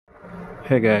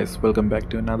Hey guys, welcome back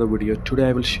to another video. Today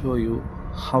I will show you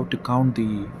how to count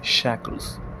the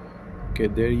shackles. Okay,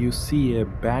 there you see a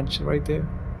badge right there.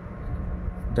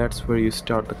 That's where you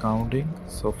start the counting.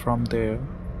 So from there,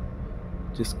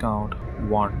 just count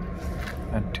 1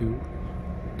 and 2,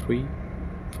 3,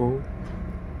 4,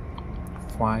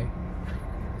 5,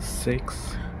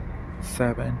 6,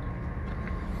 7,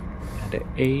 and a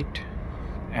 8,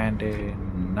 and a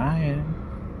 9.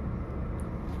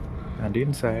 And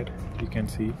inside you can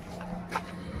see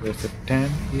there's a 10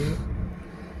 here,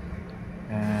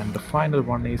 and the final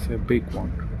one is a big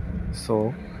one.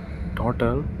 So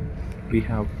total we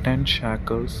have 10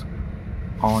 shackles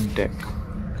on deck.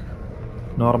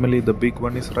 Normally the big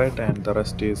one is red and the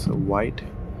rest is white,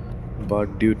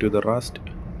 but due to the rust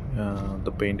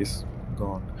the paint is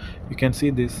gone. You can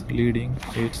see this leading,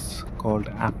 it's called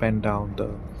up and down.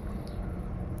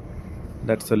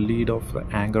 That's the lead of the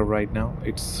anchor right now.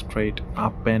 It's straight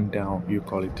up and down, you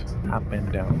call it up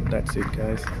and down. That's it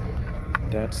guys,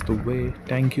 that's the way.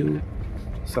 Thank you,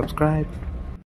 subscribe.